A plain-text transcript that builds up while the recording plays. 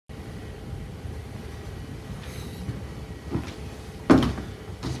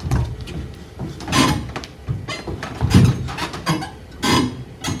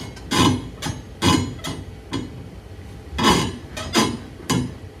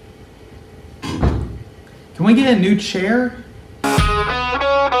Can we get a new chair?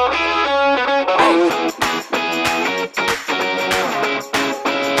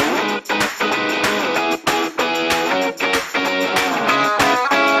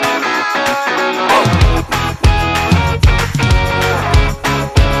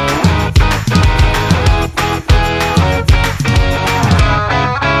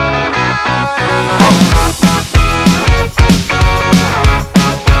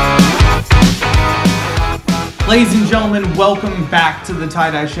 Ladies and gentlemen, welcome back to the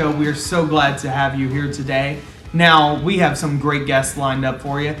TieDye Show. We are so glad to have you here today. Now, we have some great guests lined up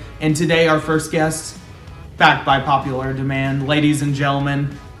for you. And today, our first guest, back by popular demand, ladies and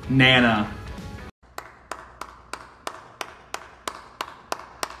gentlemen, Nana.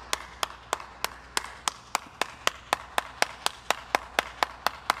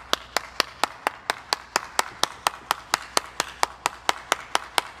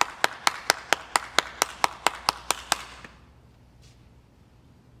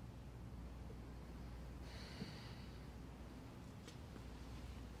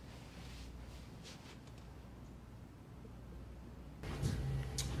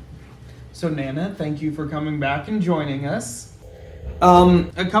 So Nana, thank you for coming back and joining us.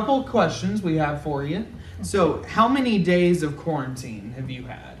 A couple of questions we have for you. So how many days of quarantine have you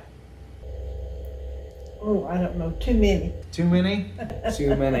had? Oh, I don't know. Too many. Too many?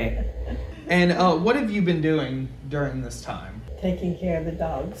 Too many. And what have you been doing during this time? Taking care of the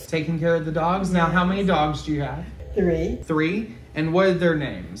dogs. Taking care of the dogs? Now, how many dogs do you have? 3. 3? And what are their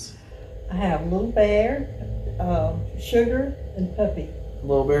names? I have Little Bear, Sugar, and Puppy.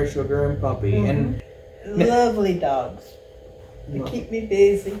 Little Bear, Sugar, and Puppy. Mm-hmm. And lovely dogs. They keep me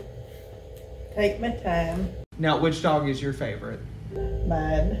busy. Take my time. Now, which dog is your favorite?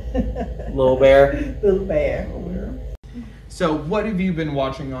 Mine. Little Bear. Little Bear. So what have you been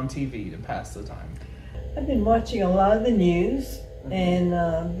watching on TV to pass the time? I've been watching a lot of the news, and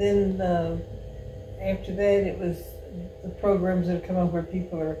then after that, it was the programs that have come up where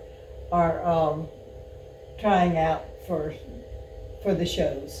people are trying out for the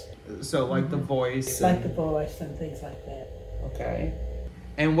shows. So like The Voice? Like The Voice and things like that. Okay.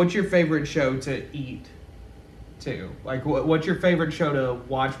 And what's your favorite show to eat too? Like what's your favorite show to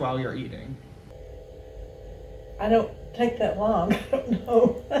watch while you're eating? I don't take that long. I don't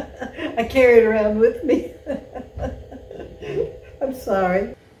know. I carry it around with me. I'm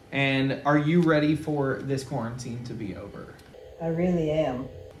sorry. And are you ready for this quarantine to be over? I really am.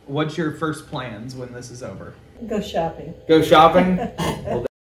 What's your first plans when this is over? Go shopping. Go shopping?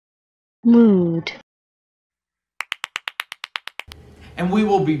 Mood. And we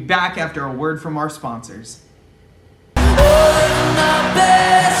will be back after a word from our sponsors.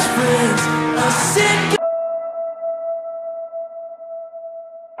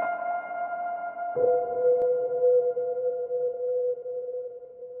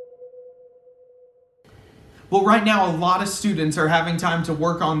 Well, right now, a lot of students are having time to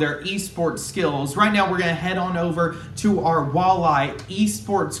work on their esports skills. Right now, we're going to head on over to our Walleye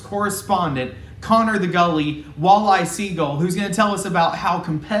esports correspondent, Connor the Gully, Walleye Seagull, who's going to tell us about how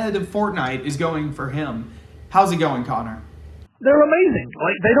competitive Fortnite is going for him. How's it going, Connor? They're amazing.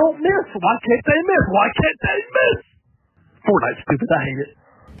 Like, they don't miss. Why can't they miss? Why can't they miss? Fortnite's stupid. I hate it.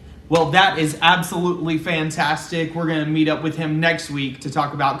 Well, that is absolutely fantastic. We're going to meet up with him next week to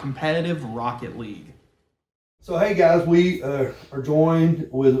talk about competitive Rocket League. So hey guys, we are joined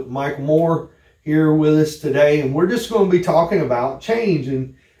with Michael Moore here with us today, and we're just going to be talking about change.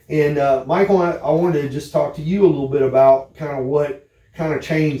 And Michael, I wanted to just talk to you a little bit about kind of what kind of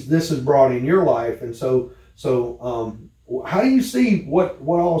change this has brought in your life. And so how do you see what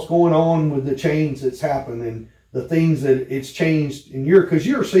all's going on with the change that's happened and the things that it's changed in because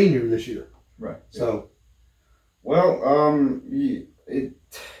you're a senior this year, right? So, well,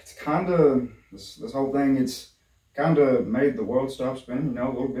 it's kind of this whole thing. It's kind of made the world stop spinning, a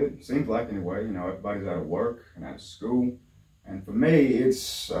little bit. Seems like anyway. Everybody's out of work and out of school, and for me,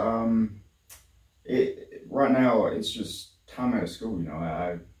 it's right now it's just time out of school.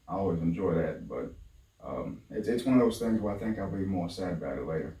 I always enjoy that, but it's one of those things where I think I'll be more sad about it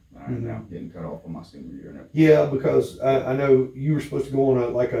later. Now getting cut off on my senior year. And yeah, because I know you were supposed to go on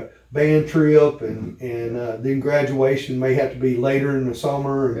a band trip, and then graduation may have to be later in the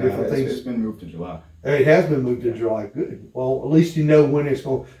summer and different things. It's been moved to July. It has been moved to July. Good. Well, at least you know when it's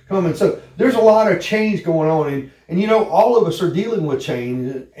going to come. And so there's a lot of change going on, and all of us are dealing with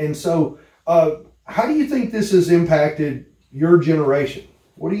change. And so, how do you think this has impacted your generation?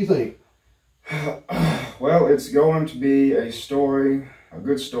 What do you think? Well, it's going to be a good story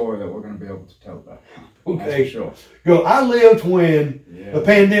that we're going to be able to tell about. Okay, sure. I lived when the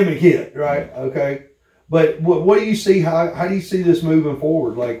pandemic hit, right? Okay, But what do you see? How do you see this moving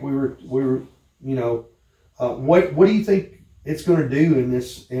forward? Like we were, you know, what do you think it's going to do in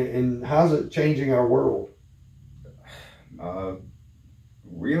this, and how's it changing our world?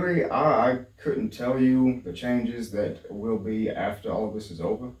 Really, I couldn't tell you the changes that will be after all of this is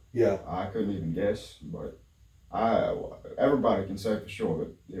over. Yeah. I couldn't even guess, but everybody can say for sure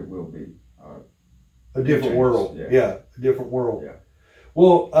that it will be A different world. Yeah, a different world. Yeah.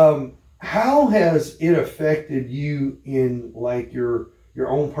 Well, how has it affected you in like your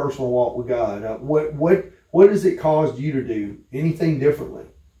own personal walk with God? What has it caused you to do? Anything differently?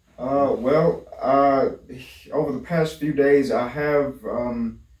 Over the past few days, I have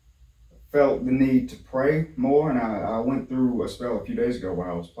felt the need to pray more, and I went through a spell a few days ago where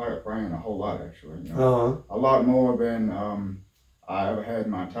I was praying a whole lot, actually. You know, a lot more than I ever had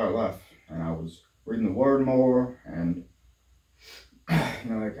in my entire life, and I was reading the Word more, and you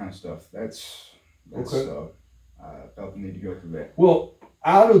know, that kind of stuff. That's okay. I felt the need to go through that. Well,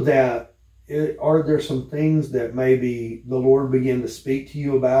 out of that, are there some things that maybe the Lord began to speak to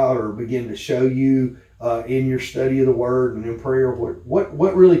you about, or begin to show you in your study of the Word and in prayer?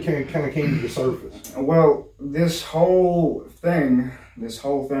 What really kind of came to the surface? Well, this whole thing,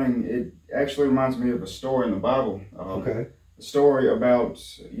 it actually reminds me of a story in the Bible. Okay. A story about,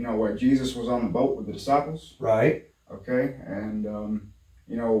 you know, where Jesus was on the boat with the disciples. Right. Okay, and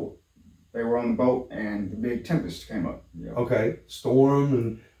you know, they were on the boat and the big tempest came up. You know? Okay, storm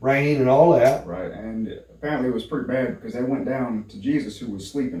and rain and all that. Right, and apparently it was pretty bad because they went down to Jesus, who was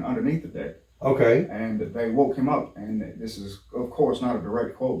sleeping underneath the deck. Okay. And they woke him up, and this is, of course, not a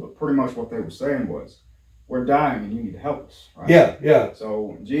direct quote, but pretty much what they were saying was, "We're dying and you need to help us." Right? Yeah, yeah.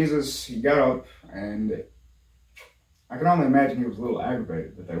 So Jesus, he got up, and I can only imagine he was a little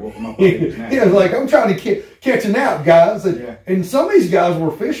aggravated that they woke him up. He was like, "I'm trying to catch a nap, guys." And some of these guys were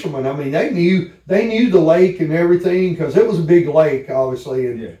fishermen. I mean, they knew the lake and everything, because it was a big lake, obviously,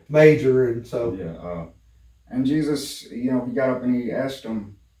 and major, and so. Yeah. And Jesus, you know, he got up and he asked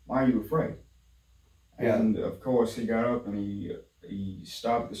them, "Why are you afraid?" And of course, he got up and he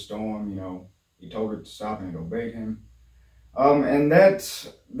stopped the storm. You know, he told it to stop, and it obeyed him. And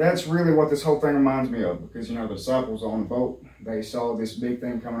that's really what this whole thing reminds me of, because, you know, the disciples on the boat, they saw this big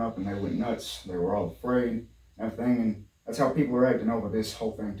thing coming up and they went nuts. They were all afraid and everything, and that's how people are acting over this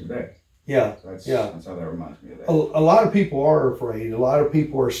whole thing today. Yeah, so that's how that reminds me of that. A lot of people are afraid. A lot of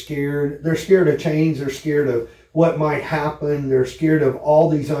people are scared. They're scared of change. They're scared of what might happen. They're scared of all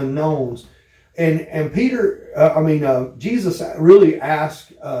these unknowns. And Jesus really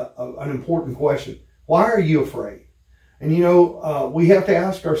asked an important question. Why are you afraid? And, you know, we have to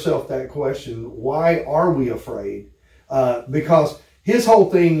ask ourselves that question. Why are we afraid? Because his whole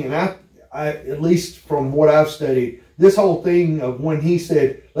thing, and I, at least from what I've studied, this whole thing of when he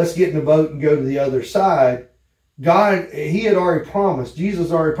said, "Let's get in the boat and go to the other side," God, he had already promised,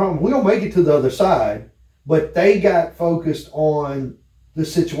 Jesus already promised, we'll make it to the other side. But they got focused on the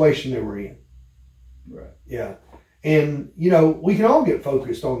situation they were in. Right. Yeah. And, you know, we can all get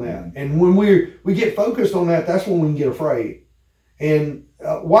focused on that. And when we get focused on that, that's when we can get afraid. And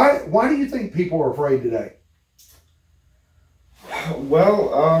why do you think people are afraid today?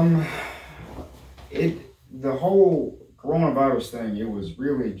 Well, the whole coronavirus thing, it was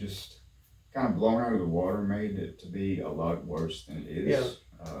really just kind of blown out of the water, made it to be a lot worse than it is.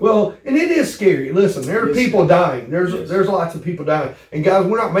 Yeah. Well, and it is scary. Listen, there are people dying. There's lots of people dying. And guys,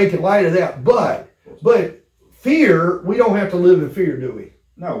 we're not making light of that. But fear, we don't have to live in fear, do we?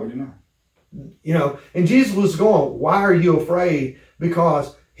 No, we do not. You know, and Jesus was going, why are you afraid?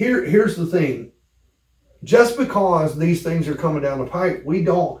 Because here's the thing. Just because these things are coming down the pipe, we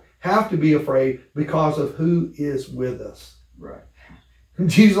don't have to be afraid because of who is with us. Right.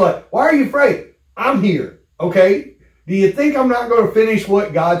 Jesus is like, why are you afraid? I'm here. Okay? Do you think I'm not going to finish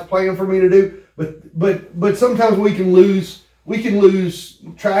what God's planned for me to do? But sometimes we can lose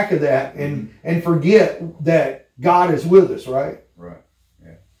track of that and forget that God is with us, right? Right.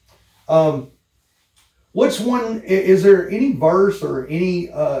 Yeah. Is there any verse or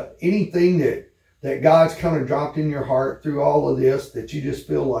anything that God's kind of dropped in your heart through all of this that you just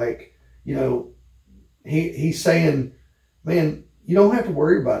feel like, you know, he's saying, man, you don't have to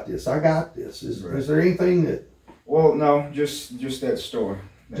worry about this. I got this. Is there anything that? Well, no, just that story.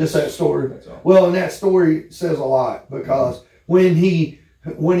 Just that story. That's all. Well, and that story says a lot, because when he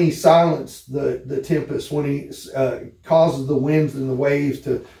silenced the tempest, when he causes the winds and the waves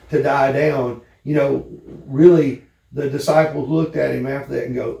to die down, you know, really the disciples looked at him after that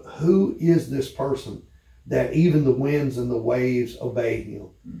and go, who is this person that even the winds and the waves obey him?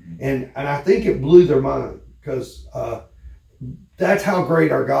 Mm-hmm. And I think it blew their mind, because that's how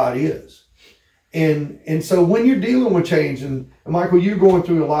great our God is. And so when you're dealing with change, and Michael, you're going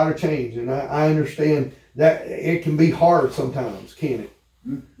through a lot of change, and I understand that it can be hard sometimes, can't it?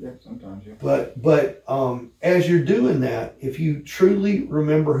 Yeah, sometimes, yeah. But as you're doing that, if you truly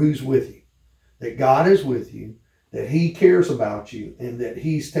remember who's with you, that God is with you, that He cares about you, and that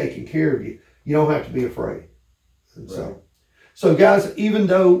He's taking care of you, you don't have to be afraid. And Right. so guys, even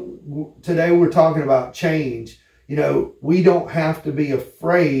though today we're talking about change, you know, we don't have to be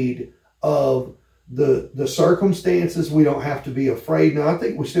afraid of the circumstances. We don't have to be afraid. Now, I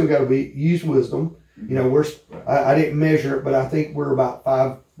think we still got to use wisdom. You know, I didn't measure it, but I think we're about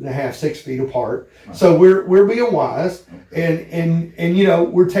 5.5, 6 feet apart. So we're being wise, and you know,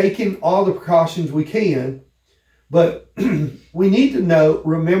 we're taking all the precautions we can, but we need to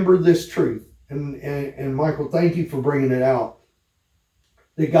remember this truth. And Michael, thank you for bringing it out,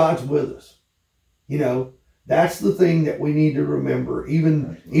 that God's with us. You know, that's the thing that we need to remember,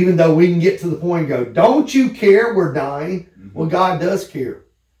 even though we can get to the point and go, don't you care we're dying? Well, God does care.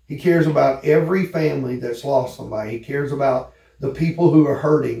 He cares about every family that's lost somebody. He cares about the people who are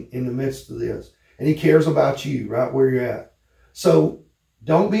hurting in the midst of this. And He cares about you right where you're at. So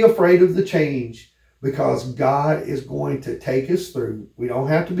don't be afraid of the change, because God is going to take us through. We don't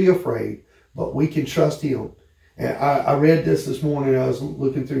have to be afraid, but we can trust Him. And I read this morning. I was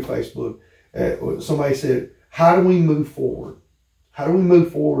looking through Facebook. Somebody said, how do we move forward? How do we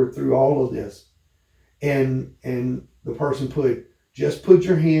move forward through all of this? And the person put, just put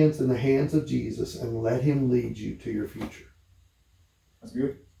your hands in the hands of Jesus and let Him lead you to your future. That's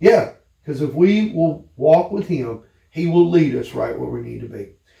good. Yeah, because if we will walk with Him, He will lead us right where we need to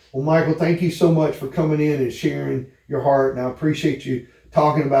be. Well, Michael, thank you so much for coming in and sharing your heart. And I appreciate you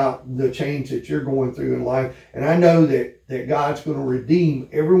talking about the change that you're going through in life. And I know that God's going to redeem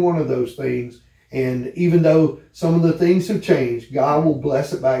every one of those things. And even though some of the things have changed, God will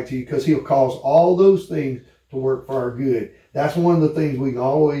bless it back to you, because He'll cause all those things to work for our good. That's one of the things we can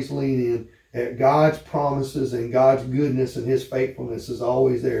always lean in, at God's promises and God's goodness, and His faithfulness is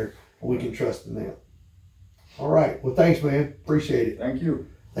always there. And we can trust in that. All right. Well, thanks, man. Appreciate it. Thank you.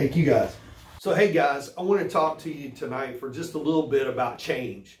 Thank you, guys. So, hey, guys, I want to talk to you tonight for just a little bit about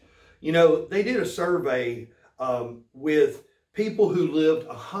change. You know, they did a survey with people who lived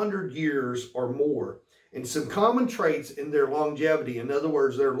 100 years or more, and some common traits in their longevity, in other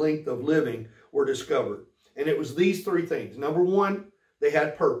words, their length of living, were discovered. And it was these three things. Number one, they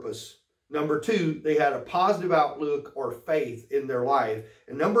had purpose. Number two, they had a positive outlook or faith in their life.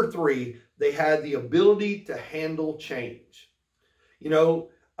 And number three, they had the ability to handle change. You know,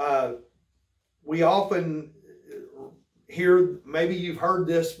 we often hear, maybe you've heard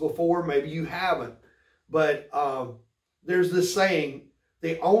this before, maybe you haven't, but there's this saying,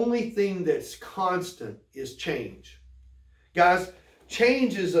 the only thing that's constant is change. Guys,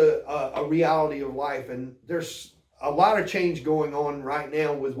 change is a reality of life, and there's a lot of change going on right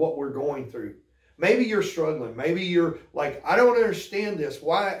now with what we're going through. Maybe you're struggling. Maybe you're like, I don't understand this.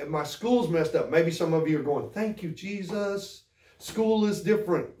 Why? My school's messed up. Maybe some of you are going, thank you, Jesus. School is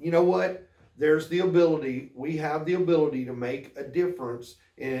different. You know what? There's the ability, we have the ability to make a difference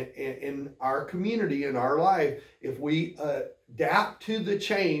in our community, in our life, if we adapt to the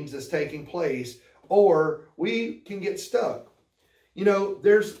change that's taking place, or we can get stuck. You know,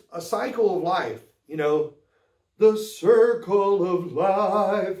 there's a cycle of life, you know, the circle of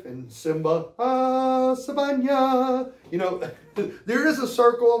life, and Simba, Sabanya, you know, there is a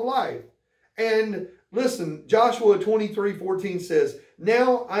circle of life. And listen, Joshua 23:14 says,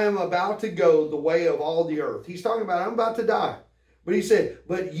 now I am about to go the way of all the earth. He's talking about, I'm about to die. But he said,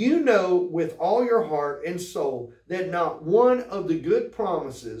 but you know with all your heart and soul that not one of the good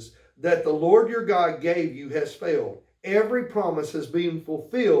promises that the Lord your God gave you has failed. Every promise has been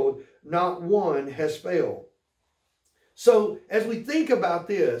fulfilled. Not one has failed. So as we think about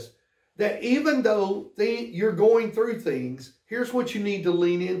this, that even though you're going through things, here's what you need to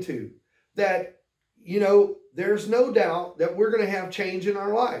lean into. That, you know, there's no doubt that we're going to have change in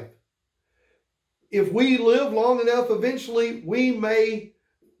our life. If we live long enough, eventually we may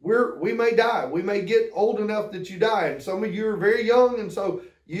die. We may get old enough that you die. And some of you are very young, and so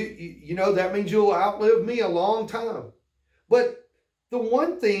you know that means you'll outlive me a long time. But the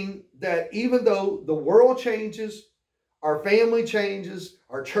one thing that, even though the world changes, our family changes,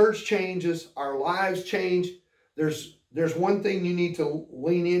 our church changes, our lives change, there's one thing you need to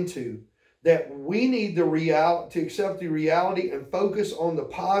lean into. That we need to accept the reality and focus on the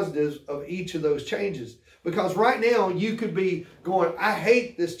positives of each of those changes. Because right now you could be going, I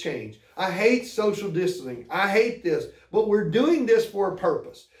hate this change. I hate social distancing. I hate this. But we're doing this for a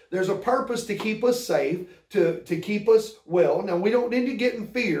purpose. There's a purpose to keep us safe, to keep us well. Now, we don't need to get in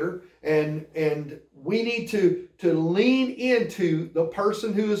fear, and we need to lean into the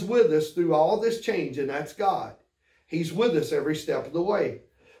person who is with us through all this change, and that's God. He's with us every step of the way.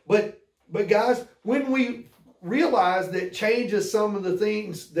 But guys, when we realize that change is some of the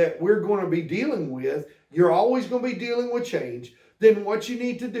things that we're going to be dealing with, you're always going to be dealing with change, then what you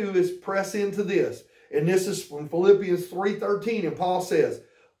need to do is press into this. And this is from Philippians 3:13, and Paul says,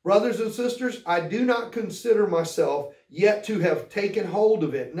 brothers and sisters, I do not consider myself yet to have taken hold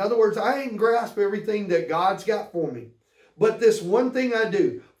of it. In other words, I ain't grasped everything that God's got for me. But this one thing I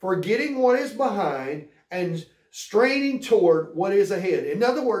do, forgetting what is behind and straining toward what is ahead. In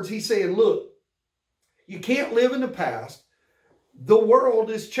other words, he's saying, look, you can't live in the past. The world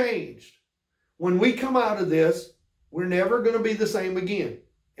has changed. When we come out of this, we're never going to be the same again.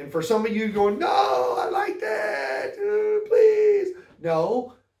 And for some of you going, no, I like that, please.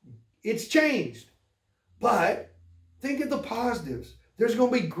 No, it's changed. But think of the positives. There's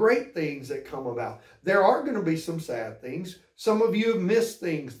going to be great things that come about. There are going to be some sad things. Some of you have missed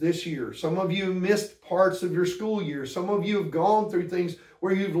things this year. Some of you have missed parts of your school year. Some of you have gone through things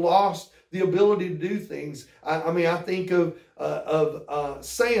where you've lost the ability to do things. I think of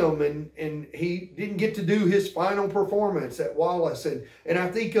Sam, and he didn't get to do his final performance at Wallace. And I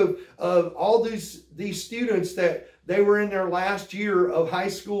think of all these students that they were in their last year of high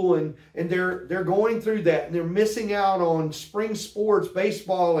school, and they're going through that, and they're missing out on spring sports,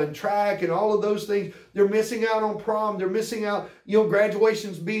 baseball and track and all of those things. They're missing out on prom. They're missing out,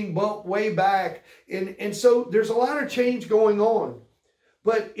 graduations being bumped way back. And so there's a lot of change going on.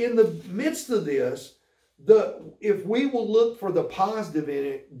 But in the midst of this, if we will look for the positive in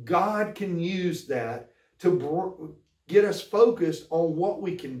it, God can use that to get us focused on what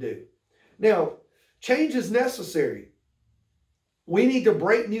we can do. Now, change is necessary. We need to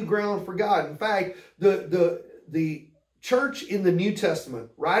break new ground for God. In fact, the church in the New Testament,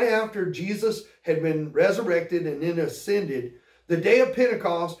 right after Jesus had been resurrected and then ascended, the day of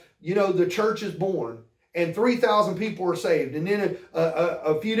Pentecost, the church is born. And 3,000 people were saved. And then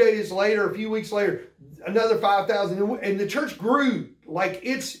a few days later, a few weeks later, another 5,000. And the church grew like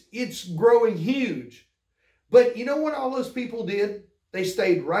it's growing huge. But you know what all those people did? They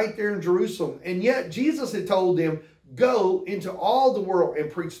stayed right there in Jerusalem. And yet Jesus had told them, go into all the world and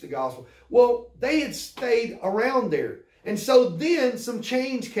preach the gospel. Well, they had stayed around there. And so then some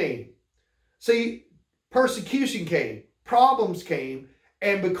change came. See, persecution came. Problems came.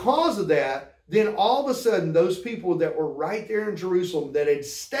 And because of that, then all of a sudden, those people that were right there in Jerusalem that had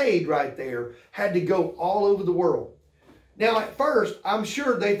stayed right there had to go all over the world. Now, at first, I'm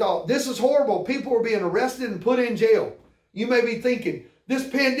sure they thought, this is horrible. People were being arrested and put in jail. You may be thinking, this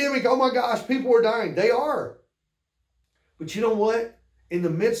pandemic, oh my gosh, people are dying. They are. But you know what? In the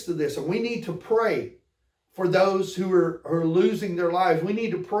midst of this, and we need to pray for those who are losing their lives. We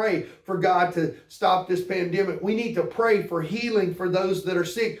need to pray for God to stop this pandemic. We need to pray for healing for those that are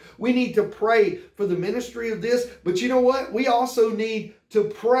sick. We need to pray for the ministry of this. But you know what? We also need to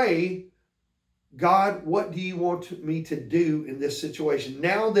pray, God, what do you want me to do in this situation?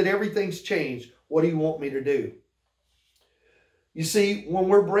 Now that everything's changed, what do you want me to do? You see, when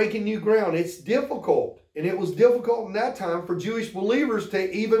we're breaking new ground, it's difficult. And it was difficult in that time for Jewish believers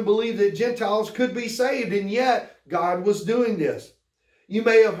to even believe that Gentiles could be saved. And yet, God was doing this. You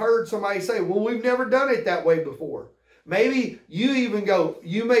may have heard somebody say, well, we've never done it that way before. Maybe you even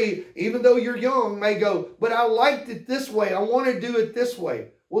even though you're young, may go, but I liked it this way. I want to do it this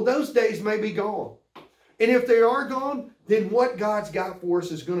way. Well, those days may be gone. And if they are gone, then what God's got for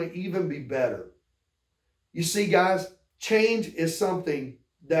us is going to even be better. You see, guys, change is something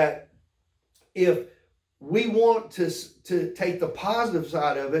that if we want to take the positive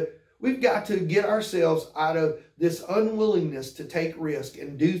side of it, we've got to get ourselves out of this unwillingness to take risk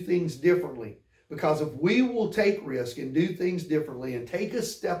and do things differently. Because if we will take risk and do things differently and take a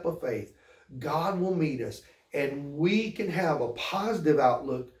step of faith, God will meet us and we can have a positive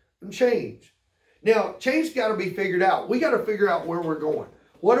outlook and change. Now, change's got to be figured out. We got to figure out where we're going.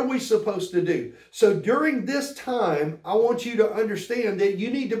 What are we supposed to do? So during this time, I want you to understand that you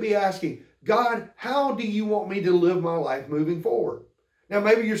need to be asking, God, how do you want me to live my life moving forward? Now,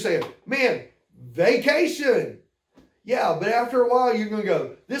 maybe you're saying, man, vacation. Yeah, but after a while, you're going to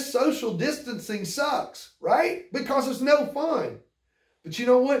go, this social distancing sucks, right? Because it's no fun. But you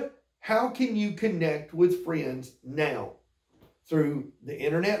know what? How can you connect with friends now? Through the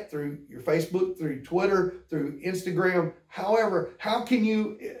internet, through your Facebook, through Twitter, through Instagram, however, how can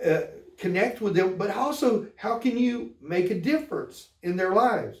you connect with them? But also, how can you make a difference in their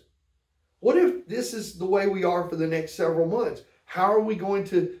lives? What if this is the way we are for the next several months? How are we going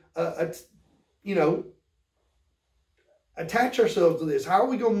to, attach ourselves to this? How are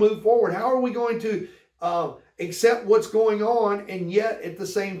we going to move forward? How are we going to accept what's going on and yet at the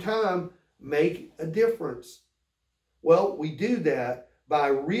same time make a difference? Well, we do that by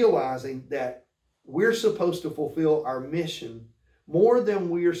realizing that we're supposed to fulfill our mission more than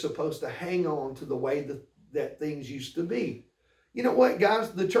we are supposed to hang on to the way that things used to be. You know what,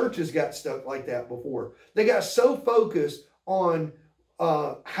 guys? The church has got stuck like that before. They got so focused on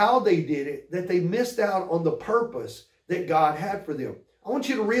how they did it that they missed out on the purpose that God had for them. I want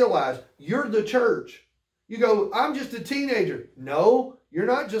you to realize you're the church. You go, I'm just a teenager. No, you're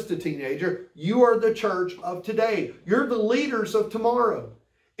not just a teenager. You are the church of today. You're the leaders of tomorrow.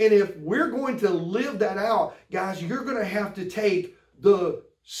 And if we're going to live that out, guys, you're going to have to take the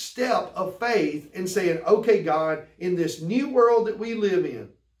step of faith and saying, okay, God, in this new world that we live in,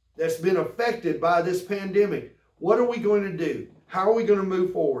 that's been affected by this pandemic, what are we going to do? How are we going to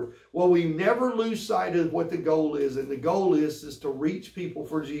move forward? Well, we never lose sight of what the goal is. And the goal is to reach people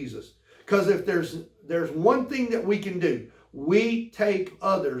for Jesus. Because if there's one thing that we can do, we take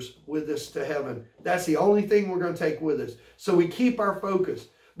others with us to heaven. That's the only thing we're going to take with us. So we keep our focus.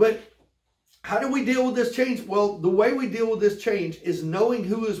 But how do we deal with this change? Well, the way we deal with this change is knowing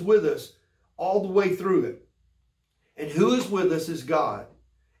who is with us all the way through it. And who is with us is God.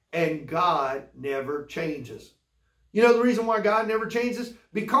 And God never changes. You know the reason why God never changes?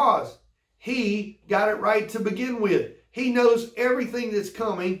 Because He got it right to begin with. He knows everything that's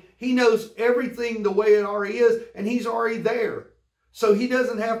coming. He knows everything the way it already is, and He's already there. So He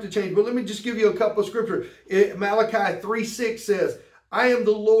doesn't have to change. But let me just give you a couple of scriptures. Malachi 3:6 says, I am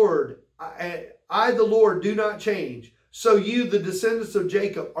the Lord. I, the Lord, do not change. So you, the descendants of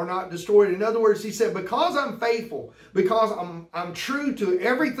Jacob, are not destroyed. In other words, He said, because I'm faithful, because I'm true to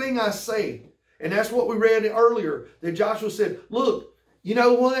everything I say. And that's what we read earlier, that Joshua said, look, you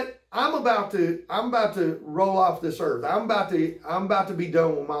know what? I'm about to roll off this earth. I'm about to be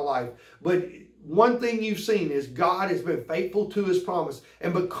done with my life. But one thing you've seen is God has been faithful to His promise.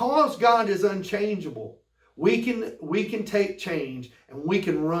 And because God is unchangeable, we can take change and we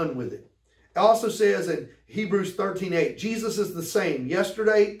can run with it. It also says in Hebrews 13:8, Jesus is the same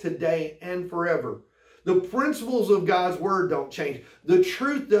yesterday, today, and forever. The principles of God's word don't change. The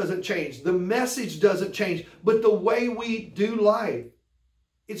truth doesn't change. The message doesn't change. But the way we do life,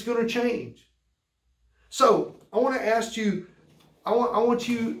 it's going to change. So I want to ask you, I want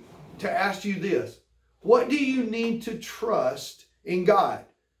you to ask you this. What do you need to trust in God?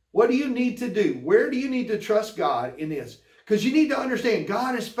 What do you need to do? Where do you need to trust God in this? Because you need to understand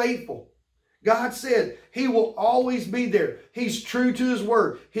God is faithful. God said He will always be there. He's true to His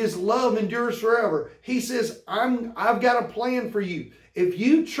word. His love endures forever. He says, I've got a plan for you. If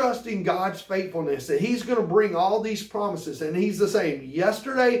you trust in God's faithfulness, that He's going to bring all these promises, and He's the same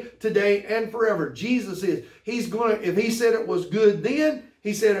yesterday, today, and forever. Jesus is. He's going to, if He said it was good then,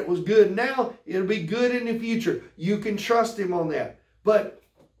 He said it was good now, it'll be good in the future. You can trust Him on that. But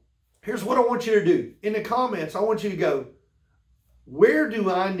here's what I want you to do. In the comments, I want you to go, where do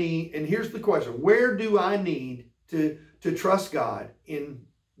I need, and here's the question, where do I need to trust God in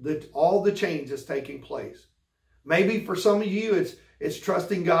all the change that's taking place? Maybe for some of you, it's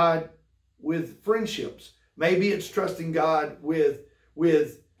trusting God with friendships. Maybe it's trusting God with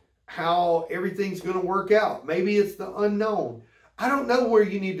how everything's going to work out. Maybe it's the unknown. I don't know where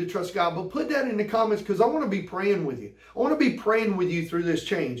you need to trust God, but put that in the comments because I want to be praying with you. I want to be praying with you through this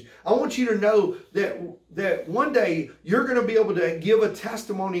change. I want you to know that one day you're going to be able to give a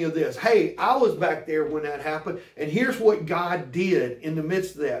testimony of this. Hey, I was back there when that happened, and here's what God did in the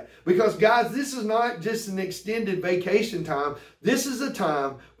midst of that. Because, guys, this is not just an extended vacation time. This is a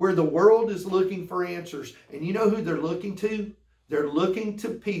time where the world is looking for answers. And you know who they're looking to? They're looking to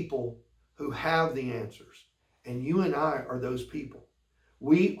people who have the answers. And you and I are those people.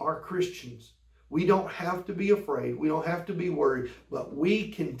 We are Christians. We don't have to be afraid. We don't have to be worried. But we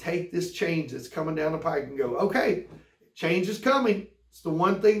can take this change that's coming down the pike and go, okay, change is coming. It's the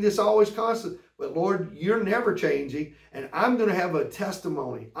one thing that's always constant. But Lord, you're never changing. And I'm going to have a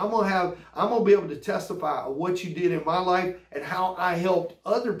testimony. I'm going to be able to testify of what you did in my life and how I helped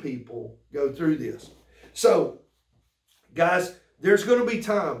other people go through this. So, guys, there's going to be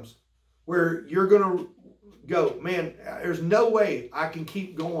times where you're going to go, man, there's no way I can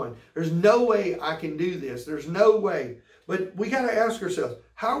keep going. There's no way I can do this. There's no way. But we got to ask ourselves,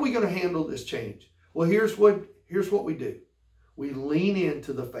 how are we going to handle this change? Well, here's what we do. We lean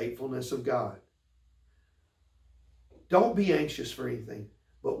into the faithfulness of God. Don't be anxious for anything,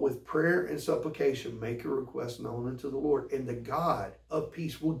 but with prayer and supplication, make your request known unto the Lord. And the God of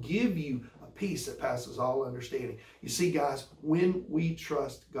peace will give you a peace that passes all understanding. You see, guys, when we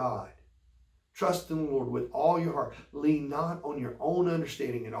trust God, Trust in the Lord with all your heart. Lean not on your own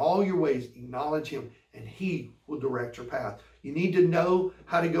understanding. In all your ways, acknowledge him, and he will direct your path. You need to know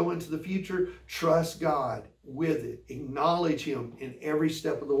how to go into the future. Trust God with it. Acknowledge him in every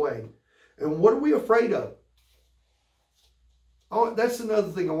step of the way. And what are we afraid of? Oh, that's another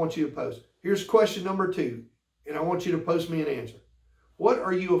thing I want you to post. Here's question number 2, and I want you to post me an answer. What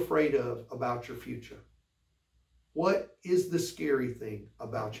are you afraid of about your future? What is the scary thing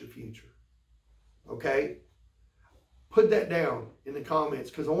about your future? Okay? Put that down in the comments,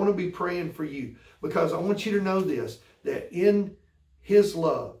 because I want to be praying for you, because I want you to know this, that in his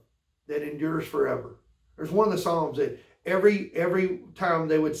love that endures forever. There's one of the Psalms that every time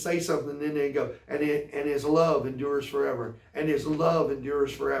they would say something, then they'd go, and his love endures forever, and his love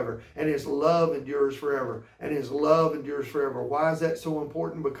endures forever, and his love endures forever, and his love endures forever. Why is that so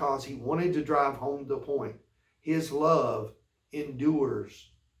important? Because he wanted to drive home the point. His love endures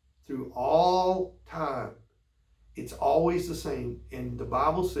through all time. It's always the same. And the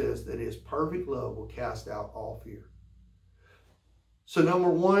Bible says that his perfect love will cast out all fear. So number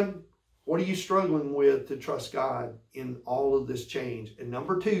 1, what are you struggling with to trust God in all of this change? And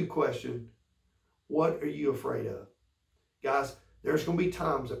number 2 question, what are you afraid of? Guys, there's going to be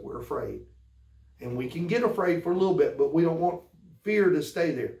times that we're afraid. And we can get afraid for a little bit, but we don't want fear to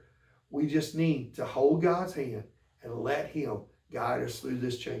stay there. We just need to hold God's hand and let him guide us through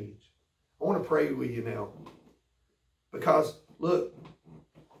this change. I want to pray with you now. Because, look,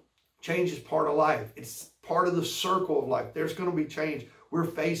 change is part of life. It's part of the circle of life. There's going to be change. We're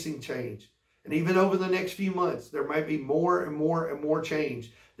facing change. And even over the next few months, there might be more and more and more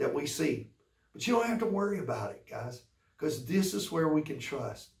change that we see. But you don't have to worry about it, guys, because this is where we can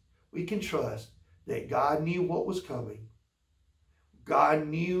trust. We can trust that God knew what was coming. God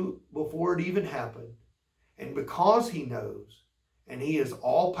knew before it even happened. And because he knows, and he is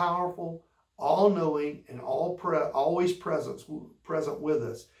all-powerful, all-knowing, and always present with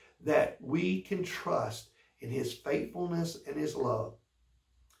us, that we can trust in his faithfulness and his love.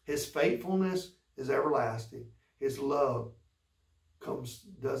 His faithfulness is everlasting. His love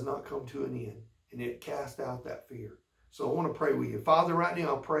does not come to an end, and it casts out that fear. So I want to pray with you. Father, right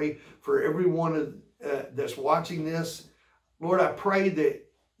now I pray for everyone that's watching this. Lord, I pray that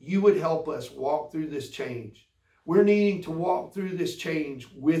you would help us walk through this change. We're needing to walk through this change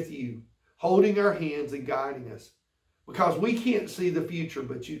with you, holding our hands and guiding us, because we can't see the future,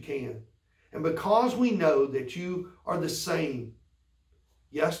 but you can. And because we know that you are the same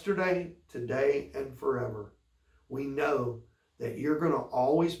yesterday, today, and forever, we know that you're going to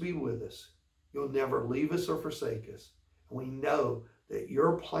always be with us. You'll never leave us or forsake us. And we know that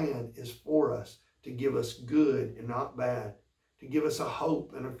your plan is for us to give us good and not bad, to give us a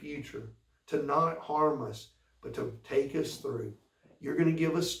hope and a future, to not harm us, but to take us through. You're going to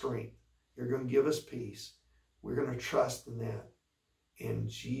give us strength. You're going to give us peace. We're going to trust in that. In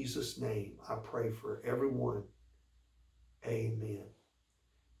Jesus' name, I pray for everyone. Amen.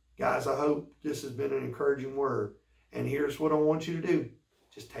 Guys, I hope this has been an encouraging word. And here's what I want you to do.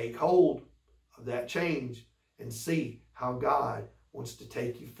 Just take hold of that change and see how God wants to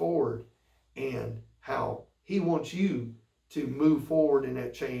take you forward and how he wants you to move forward in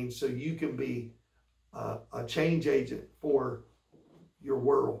that change so you can be a change agent for your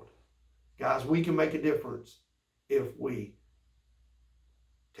world. Guys, we can make a difference if we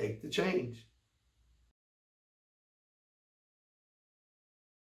take the change.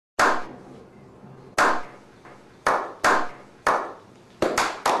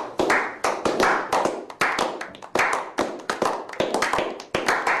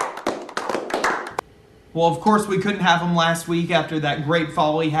 Well, of course, we couldn't have him last week after that great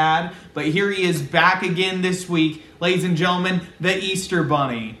fall he had, but here he is back again this week. Ladies and gentlemen, the Easter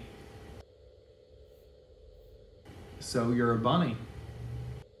Bunny. So you're a bunny.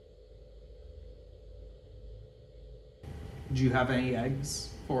 Do you have any eggs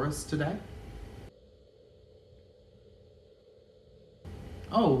for us today?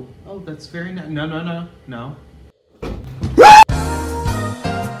 Oh, that's very nice. No.